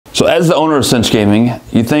So as the owner of Cinch Gaming,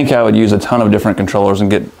 you'd think I would use a ton of different controllers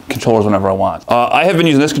and get controllers whenever I want. I have been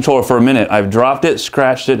using this controller for a minute. I've dropped it,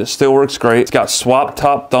 scratched it, it still works great. It's got swap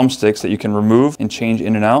top thumbsticks that you can remove and change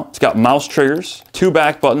in and out. It's got mouse triggers, 2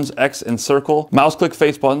 back buttons, X and circle, mouse click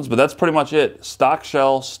face buttons, but that's pretty much it. Stock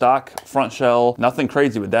shell, stock front shell, nothing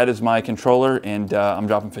crazy, but that is my controller, and I'm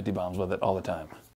dropping 50 bombs with it all the time.